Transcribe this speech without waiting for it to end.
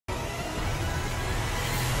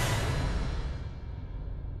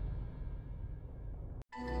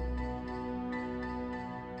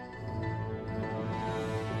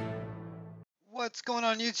What's going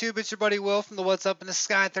on YouTube? It's your buddy Will from the What's Up in the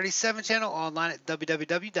Sky 37 channel, online at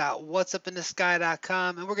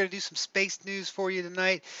www.whatsupinthesky.com, and we're going to do some space news for you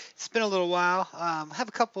tonight. It's been a little while. I have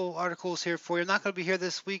a couple articles here for you. I'm not going to be here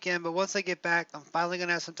this weekend, but once I get back, I'm finally going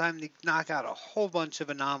to have some time to knock out a whole bunch of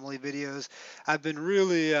anomaly videos. I've been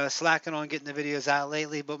really slacking on getting the videos out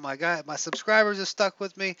lately, but my subscribers have stuck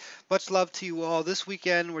with me. Much love to you all. This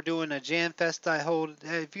weekend we're doing a Jam Fest I hold.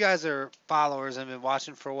 If you guys are followers and been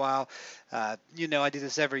watching for a while, you know I do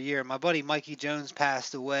this every year. My buddy Mikey Jones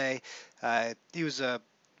passed away. He was a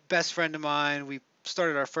best friend of mine. We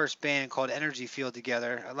started our first band called Energy Field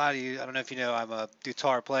together. A lot of you, I don't know if you know, I'm a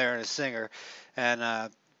guitar player and a singer. And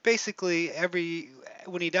basically,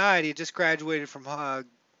 when he died, he just graduated from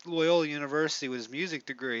Loyola University with his music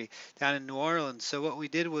degree down in New Orleans. So what we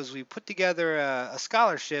did was we put together a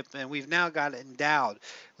scholarship, and we've now got it endowed.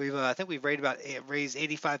 I think we've raised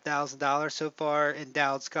 $85,000 so far,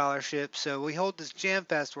 endowed scholarship. So we hold this Jam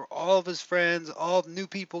Fest where all of his friends, all new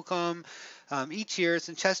people come. Each year, it's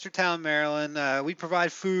in Chestertown, Maryland. We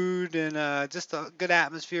provide food and just a good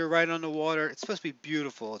atmosphere right on the water. It's supposed to be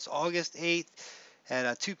beautiful. It's August 8th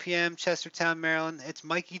at 2 p.m. Chestertown, Maryland. It's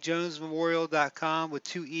MikeyJonesMemorial.com with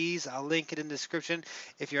two E's. I'll link it in the description.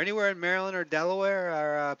 If you're anywhere in Maryland or Delaware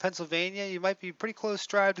or Pennsylvania, you might be pretty close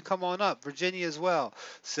stride to come on up. Virginia as well.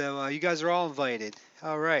 So you guys are all invited.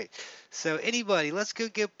 All right. So anybody, let's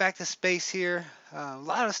get back to space here. A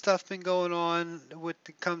lot of stuff been going on when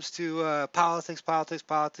it comes to politics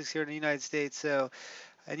here in the United States. So,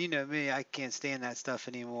 and you know me, I can't stand that stuff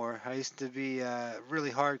anymore. I used to be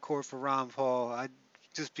really hardcore for Ron Paul.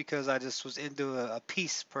 Just because I just was into a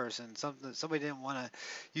peace person. Somebody didn't want to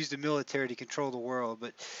use the military to control the world.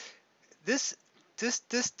 But this this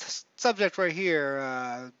subject right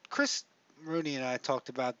here, Chris Rooney and I talked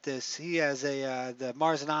about this. He has the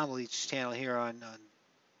Mars Anomalies channel here on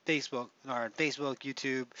Facebook,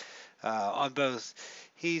 YouTube, on both.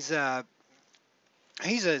 He's uh,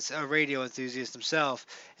 he's a radio enthusiast himself,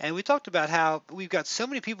 and we talked about how we've got so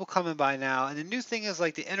many people coming by now, and the new thing is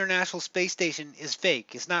like the International Space Station is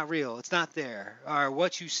fake. It's not real. It's not there. Or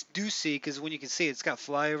what you do see, because when you can see it, it's got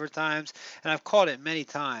flyover times, and I've caught it many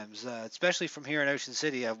times, especially from here in Ocean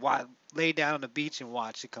City. I've laid down on the beach and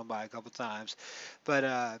watched it come by a couple times,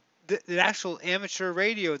 but the actual amateur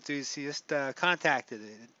radio enthusiast contacted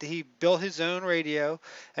it. He built his own radio,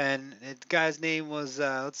 and the guy's name was,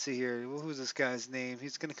 let's see here, who's this guy's name?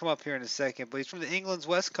 He's going to come up here in a second, but he's from the England's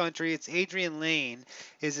West Country. It's Adrian Lane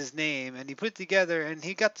is his name, and he put it together, and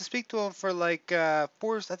he got to speak to him for like I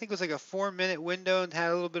think it was like a 4-minute window, and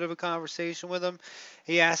had a little bit of a conversation with him.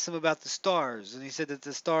 He asked him about the stars, and he said that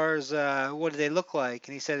the stars, what do they look like?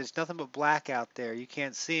 And he said it's nothing but black out there. You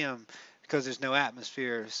can't see them because there's no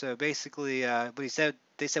atmosphere. So basically, but they said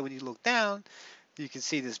when you look down, you can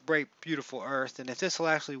see this bright, beautiful Earth. And if this will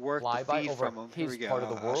actually work, the Flyby feed over from him. Here we his go. part of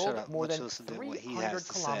the I'll shut world, up. more Let's than listen to what he has 300 to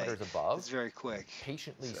say. kilometers above, It's very quick.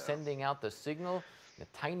 patiently So. sending out the signal in a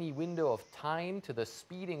tiny window of time to the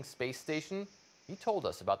speeding space station. He told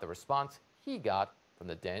us about the response he got from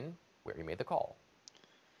the den where he made the call.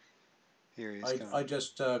 Here he's coming. I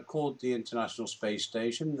just called the International Space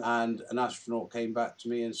Station, and an astronaut came back to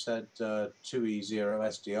me and said, 2E0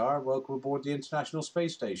 SDR, welcome aboard the International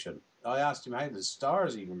Space Station. I asked him how the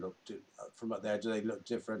stars even looked from up there. Do they look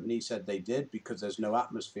different? And he said they did, because there's no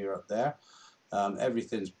atmosphere up there.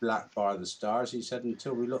 Everything's black bar the stars. He said,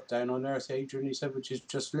 until we look down on Earth, Adrian, he said, which is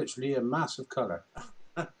just literally a mass of colour.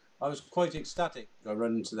 I was quite ecstatic. I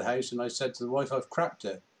ran into the house and I said to the wife, I've cracked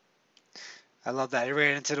it. I love that. He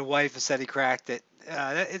ran into the wife and said he cracked it.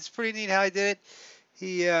 It's pretty neat how he did it.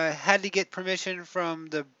 He had to get permission from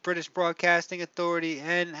the British Broadcasting Authority,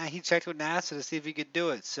 and he checked with NASA to see if he could do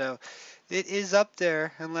it. So it is up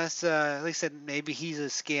there, unless, like I said, maybe he's a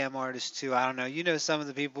scam artist too. I don't know. You know some of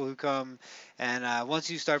the people who come, and once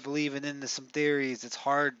you start believing into some theories, it's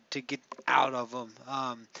hard to get out of them.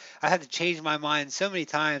 I had to change my mind so many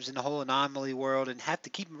times in the whole anomaly world, and have to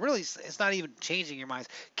keep, really, it's not even changing your mind,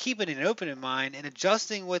 keeping it open in mind and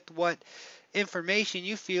adjusting with what information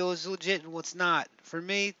you feel is legit and what's not. For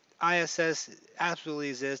me, ISS absolutely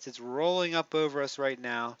exists. It's rolling up over us right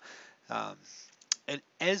now. And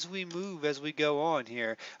as we go on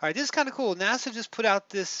here. All right, this is kind of cool. NASA just put out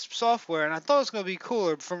this software, and I thought it was going to be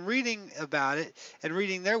cooler. From reading about it and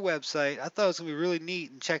reading their website, I thought it was going to be really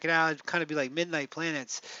neat and check it out. It'd kind of be like Midnight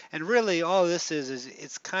Planets. And really, all this is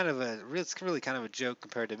it's really kind of a joke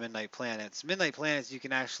compared to Midnight Planets. Midnight Planets, you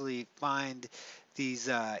can actually find these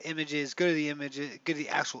images. Go to the image, go to the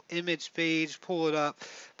actual image page, pull it up.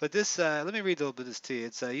 But this, let me read a little bit of this to you.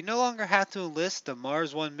 It's you no longer have to enlist the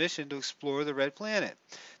Mars One mission to explore the red planet.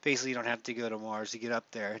 Basically, you don't have to go to Mars to get up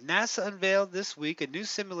there. NASA unveiled this week a new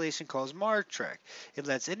simulation called Mars Trek. It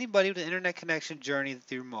lets anybody with an internet connection journey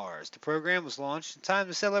through Mars. The program was launched in time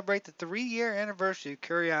to celebrate the 3-year anniversary of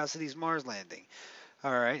Curiosity's Mars landing.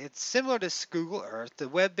 All right, it's similar to Google Earth. The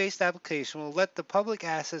web-based application will let the public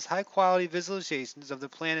access high-quality visualizations of the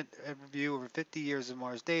planet and review over 50 years of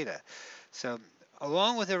Mars data. So,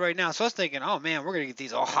 along with it right now, so I was thinking, oh man, we're gonna get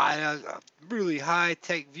these all really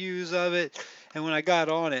high-tech views of it. And when I got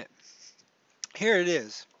on it, here it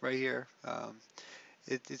is, right here.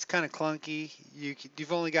 It's kind of clunky.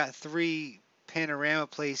 You've only got 3 panorama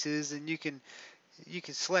places, and you can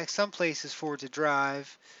select some places for it to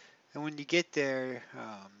drive. And when you get there,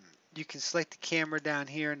 you can select the camera down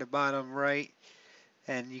here in the bottom right,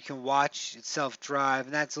 and you can watch itself drive.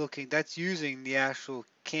 And that's using the actual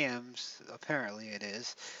cams. Apparently, it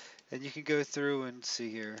is. And you can go through and see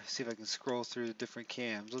here. See if I can scroll through the different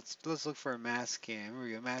cams. Let's look for a mass cam. Here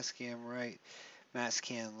we go. Mass cam right, mass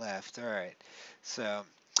cam left. All right. So,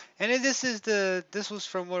 and then this was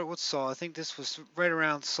from what saw. I think this was right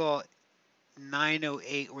around saw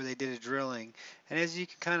 908 where they did a drilling, and as you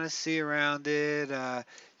can kind of see around it,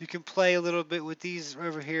 you can play a little bit with these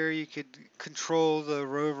over here. You could control the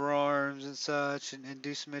rover arms and such, and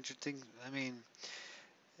do some interesting. I mean,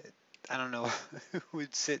 I don't know who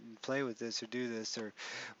would sit and play with this or do this, or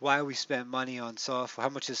why we spent money on software,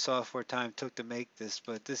 how much his software time took to make this,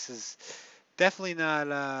 but this is definitely not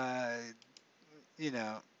you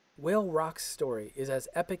know Whale Rock's story is as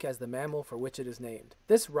epic as the mammal for which it is named.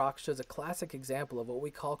 This rock shows a classic example of what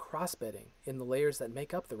we call crossbedding in the layers that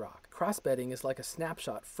make up the rock. Crossbedding is like a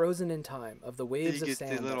snapshot frozen in time of the waves you of get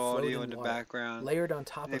sand the that little float audio in in the water, background. layered on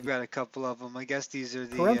top They've of got a couple of them. I guess these are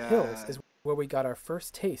the Pahrump Hills is where we got our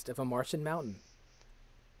first taste of a Martian mountain.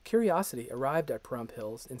 Curiosity arrived at Pahrump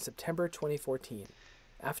Hills in September 2014.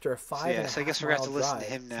 After a 5.5 I guess we're going to mile listen to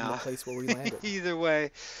drive him from now. the place where we landed. Either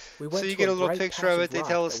way, We went so you to get a little bright picture patch of it. They rock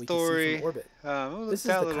tell a that we could see story. from orbit. This is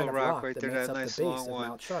That the little kind of rock rock right that there, makes that up the nice base long of one.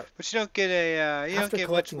 Mount Sharp. But you don't get you don't After get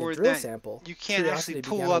much collecting more a than drill that. sample, You can't actually Curiosity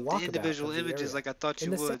pull began a up the walkabout individual of the images area. like I thought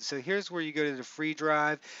In you the would. So here's where you go to the free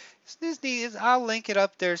drive. This neat. I'll link it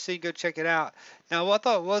up there so you can go check it out. Now, what I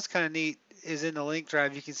thought was kind of neat is in the link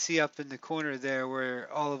drive, you can see up in the corner there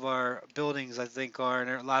where all of our buildings, I think, are,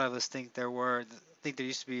 and a lot of us think there were. I think there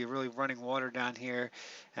used to be really running water down here,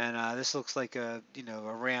 and this looks like a a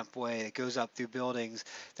rampway that goes up through buildings.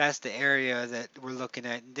 That's the area that we're looking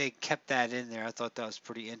at, and they kept that in there. I thought that was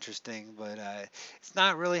pretty interesting, but it's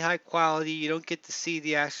not really high quality. You don't get to see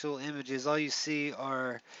the actual images. All you see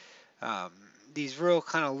are um, these real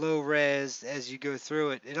kind of low res as you go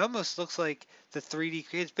through it. It almost looks like the 3D.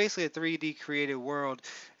 It's basically a 3D created world.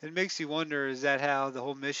 It makes you wonder: is that how the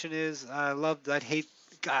whole mission is? I love. I'd hate.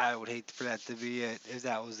 God, I would hate for that to be it if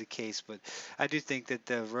that was the case. But I do think that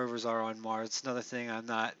the rovers are on Mars. It's another thing I'm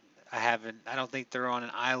not. I haven't. I don't think they're on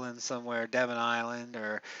an island somewhere, Devon Island,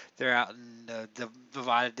 or they're out in the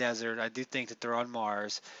Nevada desert. I do think that they're on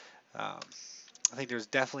Mars. Um, I think there's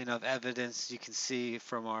definitely enough evidence you can see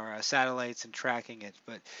from our satellites and tracking it.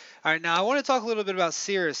 But all right, now I want to talk a little bit about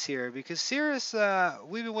Cirrus here because Cirrus,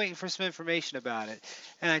 we've been waiting for some information about it,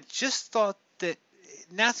 and I just thought that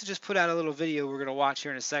NASA just put out a little video we're gonna watch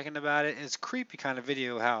here in a second about it. And it's a creepy kind of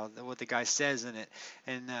video how what the guy says in it,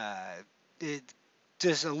 and it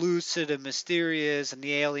just alludes to the mysterious and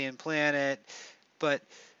the alien planet, but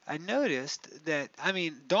I noticed that, I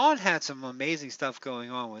mean, Dawn had some amazing stuff going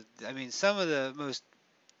on with, I mean, some of the most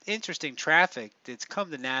interesting traffic that's come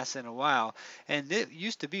to NASA in a while. And it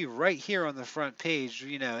used to be right here on the front page.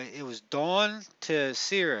 It was Dawn to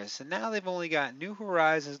Sirius. And now they've only got New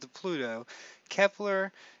Horizons to Pluto,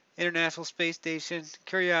 Kepler, International Space Station,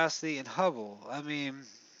 Curiosity, and Hubble. I mean,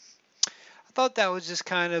 I thought that was just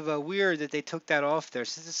kind of weird that they took that off there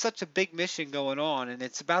since it's such a big mission going on and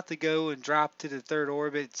it's about to go and drop to the third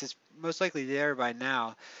orbit. It's just most likely there by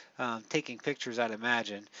now, taking pictures, I'd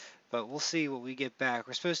imagine. But we'll see what we get back.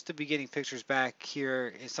 We're supposed to be getting pictures back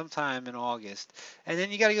here sometime in August. And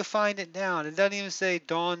then you got to go find it now. It doesn't even say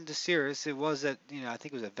Dawn to Sirius. It was at, I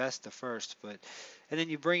think it was at Vesta first. And then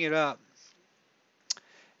you bring it up.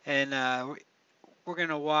 And we're going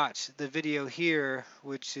to watch the video here,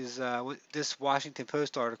 which is this Washington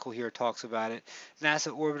Post article here talks about it.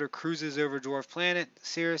 NASA orbiter cruises over dwarf planet.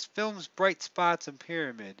 Sirius films bright spots and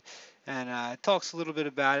pyramid. And it talks a little bit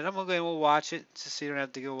about it. I'm going to go and we'll watch it just so you don't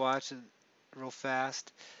have to go watch it real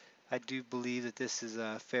fast. I do believe that this is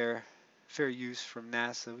fair fair use from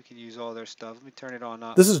NASA. We can use all their stuff. Let me turn it on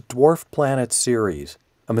up. This is Dwarf Planet Ceres,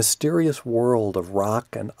 a mysterious world of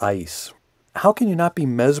rock and ice. How can you not be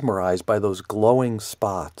mesmerized by those glowing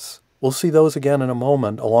spots? We'll see those again in a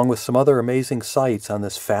moment, along with some other amazing sights on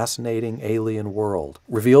this fascinating alien world,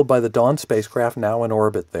 revealed by the Dawn spacecraft now in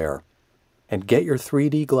orbit there. And get your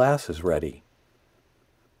 3D glasses ready.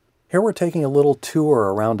 Here we're taking a little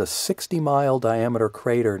tour around a 60-mile diameter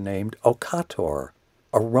crater named Okator,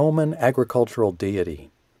 a Roman agricultural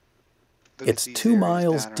deity. Look at It's these 2 areas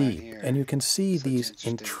miles down around deep, here. and you can see Such these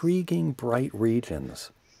interesting. intriguing bright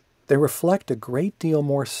regions. They reflect a great deal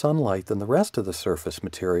more sunlight than the rest of the surface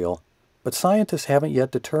material, but scientists haven't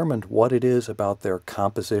yet determined what it is about their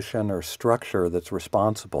composition or structure that's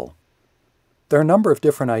responsible. There are a number of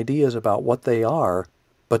different ideas about what they are,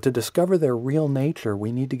 but to discover their real nature,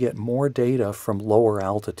 we need to get more data from lower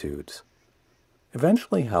altitudes.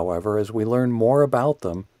 Eventually, however, as we learn more about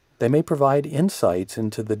them, they may provide insights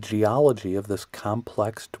into the geology of this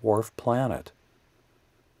complex dwarf planet.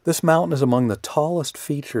 This mountain is among the tallest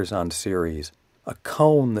features on Ceres, a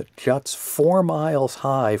cone that juts 4 miles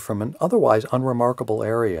high from an otherwise unremarkable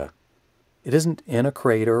area. It isn't in a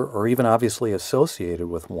crater or even obviously associated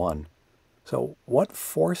with one. So what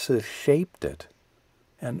forces shaped it?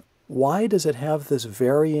 And why does it have this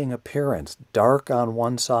varying appearance, dark on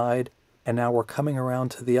one side, and now we're coming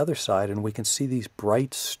around to the other side and we can see these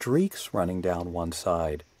bright streaks running down one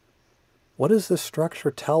side? What does this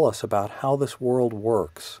structure tell us about how this world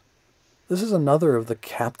works? This is another of the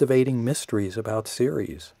captivating mysteries about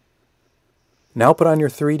Ceres. Now put on your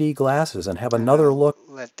 3D glasses and have And another I'll look.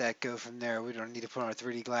 let that go from there. We don't need to put on our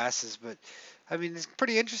 3D glasses, but I mean, it's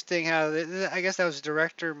pretty interesting how I guess that was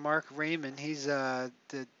director Mark Raymond. He's the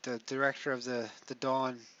director of the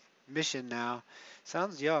Dawn mission now.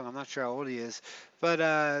 Sounds young. I'm not sure how old he is, but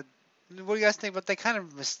what do you guys think about that? Kind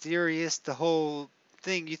of mysterious, the whole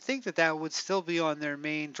thing. You think that that would still be on their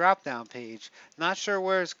main drop-down page. Not sure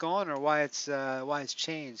where it's gone or why it's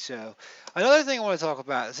changed. So another thing I want to talk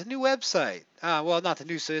about is a new website. Well, not the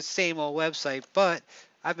new, so it's the same old website, but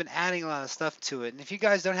I've been adding a lot of stuff to it. And if you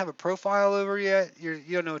guys don't have a profile over yet, you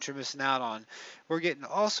don't know what you're missing out on. We're getting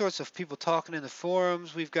all sorts of people talking in the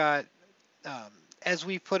forums. We've got um, as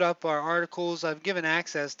we put up our articles, I've given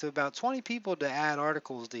access to about 20 people to add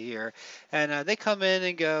articles to here, and they come in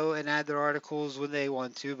and go and add their articles when they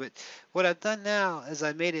want to. But what I've done now is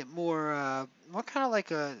I made it more kind of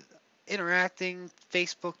like a interacting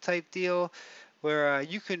Facebook type deal, where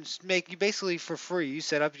you can make you basically for free. You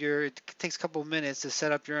set up it takes a couple of minutes to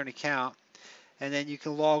set up your own account, and then you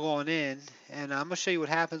can log on in. And I'm gonna show you what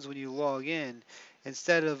happens when you log in.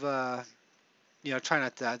 Instead of try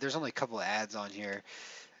not to. There's only a couple of ads on here,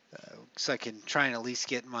 so I can try and at least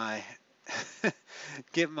get my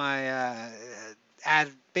get my ad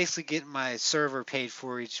basically get my server paid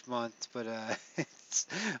for each month. But it's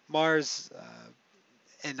Mars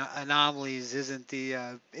anomalies isn't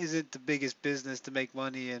the biggest business to make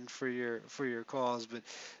money in for your calls. But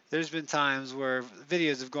there's been times where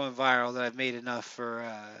videos have gone viral that I've made enough for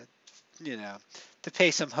you know, to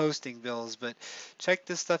pay some hosting bills. But check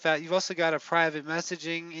this stuff out. You've also got a private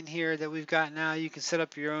messaging in here that we've got now. You can set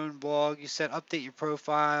up your own blog. Update your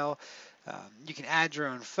profile. You can add your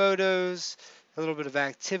own photos. A little bit of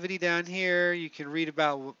activity down here. You can read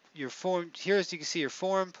about your forum. Here, as you can see, your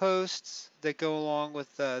forum posts that go along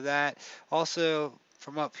with that. Also,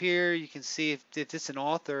 from up here, you can see if it's an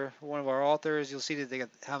author, one of our authors, you'll see that they got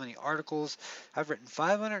how many articles. I've written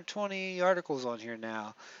 520 articles on here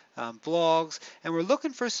now. Blogs, and we're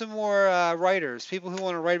looking for some more writers, people who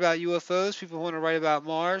want to write about UFOs, people who want to write about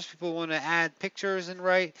Mars, people who want to add pictures and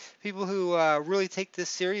write, people who really take this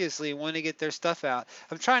seriously and want to get their stuff out.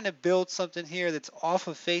 I'm trying to build something here that's off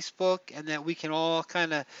of Facebook and that we can all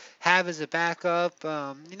kind of have as a backup.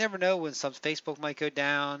 You never know when some Facebook might go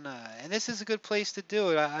down, and this is a good place to do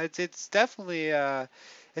it. It's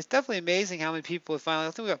definitely amazing how many people have finally.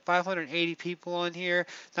 I think we got 580 people on here.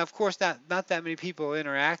 Now, of course, not that many people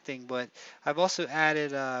interacting, but I've also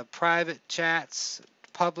added private chats,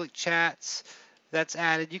 public chats. That's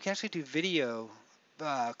added. You can actually do video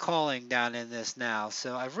calling down in this now.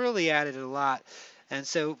 So I've really added a lot. And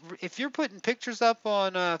so if you're putting pictures up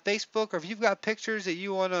on Facebook, or if you've got pictures that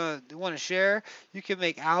you want to share, you can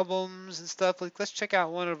make albums and stuff. Like, let's check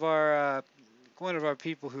out one of our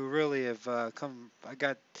people who really have come. I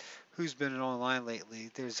got who's been online lately.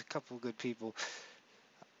 There's a couple good people.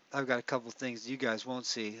 I've got a couple things you guys won't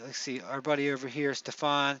see. Let's see, our buddy over here,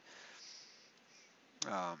 Stefan.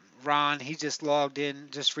 Ron, he just logged in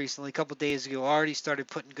just recently, a couple days ago. Already started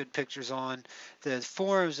putting good pictures on. The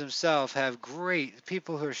forums themselves have great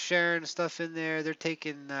people who are sharing stuff in there. They're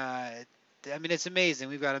taking I mean, it's amazing.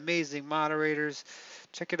 We've got amazing moderators.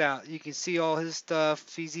 Check it out. You can see all his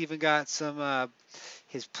stuff. He's even got some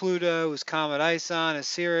his Pluto, his Comet Ison, his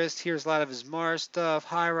Sirius. Here's a lot of his Mars stuff,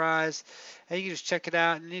 high rise. And you can just check it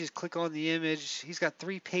out and you just click on the image. He's got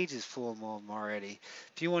 3 pages full of them already.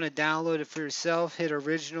 If you want to download it for yourself, hit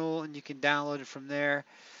original and you can download it from there.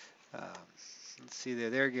 Um, let's see there.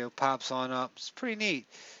 There you go. Pops on up. It's pretty neat.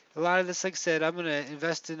 A lot of this, like I said, I'm going to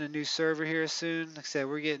invest in a new server here soon. Like I said,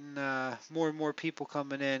 we're getting more and more people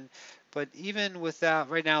coming in. But even without,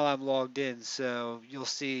 right now I'm logged in, so you'll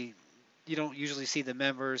see, you don't usually see the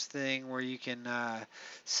members thing where you can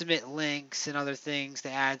submit links and other things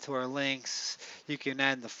to add to our links. You can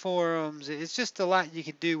add the forums. It's just a lot you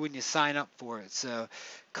can do when you sign up for it. So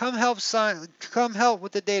come help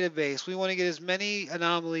with the database. We want to get as many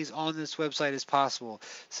anomalies on this website as possible.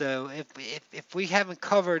 So if we haven't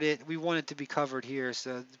covered it, we want it to be covered here.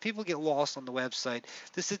 So people get lost on the website.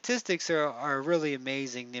 The statistics are really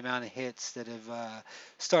amazing, the amount of hits that have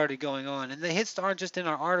started going on. And the hits aren't just in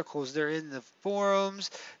our articles, they're in the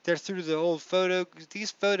forums, they're through the old photo.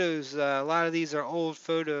 These photos, a lot of these are old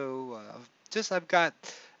photo, just I've got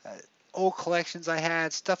old collections I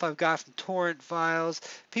had, stuff I've got from torrent files.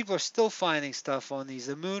 People are still finding stuff on these.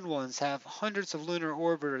 The moon ones have hundreds of lunar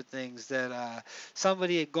orbiter things that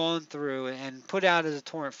somebody had gone through and put out as a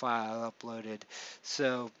torrent file uploaded.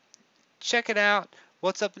 So check it out.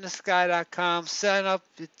 Whatsupinthesky.com. Sign up.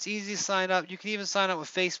 It's easy to sign up. You can even sign up with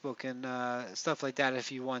Facebook and stuff like that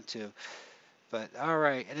if you want to. But all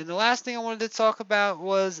right, and then the last thing I wanted to talk about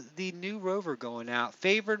was the new rover going out.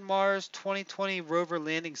 Favored Mars 2020 rover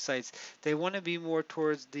landing sites. They want to be more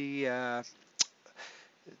towards the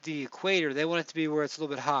equator. They want it to be where it's a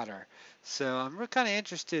little bit hotter. So I'm kind of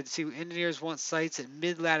interested to see what engineers want sites at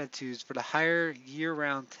mid-latitudes for the higher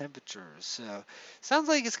year-round temperatures. So sounds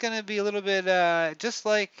like it's going to be a little bit just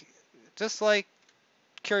like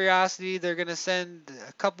Curiosity. They're going to send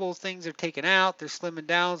a couple of things they're taking out. They're slimming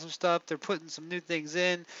down some stuff. They're putting some new things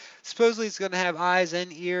in. Supposedly it's going to have eyes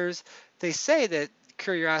and ears. They say that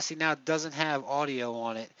Curiosity now doesn't have audio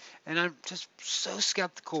on it. And I'm just so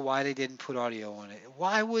skeptical why they didn't put audio on it.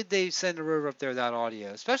 Why would they send a rover up there without audio?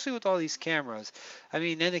 Especially with all these cameras. I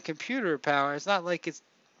mean, and the computer power. It's not like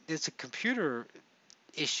it's a computer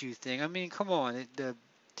issue thing. I mean, come on.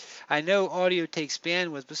 I know audio takes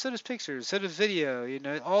bandwidth, but so does pictures, so does video. You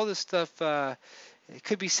know, all this stuff it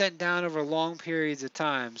could be sent down over long periods of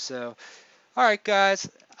time. So, all right, guys,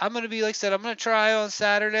 I'm gonna be like I said, I'm gonna try on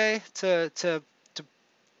Saturday to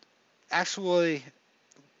actually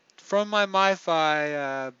from my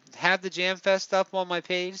MiFi have the Jam Fest up on my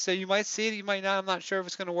page. So you might see it, you might not. I'm not sure if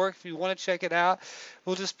it's gonna work. If you want to check it out,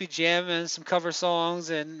 we'll just be jamming some cover songs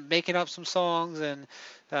and making up some songs and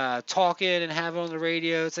talking and have it on the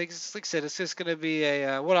radio. It's like I said, it's just gonna be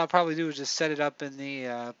a. What I'll probably do is just set it up in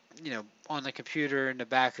the on the computer in the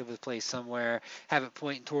back of the place somewhere. Have it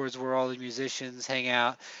pointing towards where all the musicians hang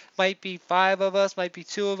out. Might be 5 of us, might be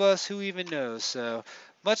 2 of us. Who even knows? So.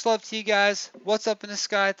 Much love to you guys. What's up in the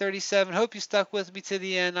sky 37? Hope you stuck with me to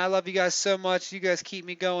the end. I love you guys so much. You guys keep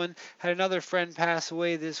me going. Had another friend pass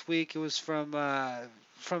away this week. It was from an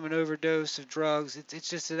overdose of drugs. It's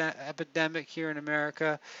just an epidemic here in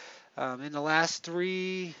America. In the last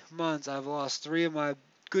 3 months, I've lost 3 of my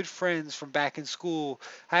good friends from back in school.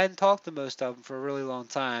 I hadn't talked to most of them for a really long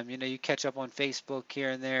time. You know, you catch up on Facebook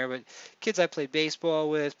here and there, but kids I played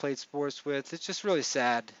baseball with, played sports with, it's just really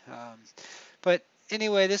sad. But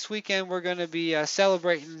anyway, this weekend we're going to be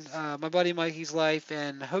celebrating my buddy Mikey's life,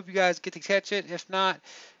 and I hope you guys get to catch it. If not,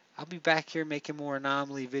 I'll be back here making more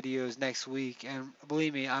anomaly videos next week, and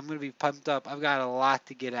believe me, I'm going to be pumped up. I've got a lot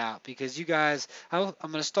to get out because you guys, I'm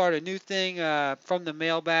going to start a new thing from the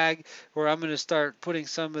mailbag where I'm going to start putting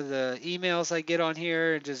some of the emails I get on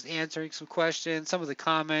here and just answering some questions, some of the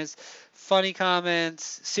comments, funny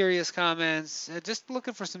comments, serious comments, just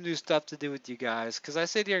looking for some new stuff to do with you guys because I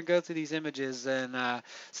sit here and go through these images and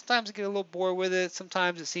sometimes I get a little bored with it.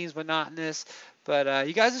 Sometimes it seems monotonous. But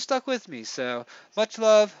you guys are stuck with me, so much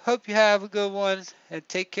love. Hope you have a good one, and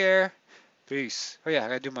take care. Peace. Oh, yeah, I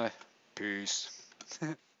gotta do my peace.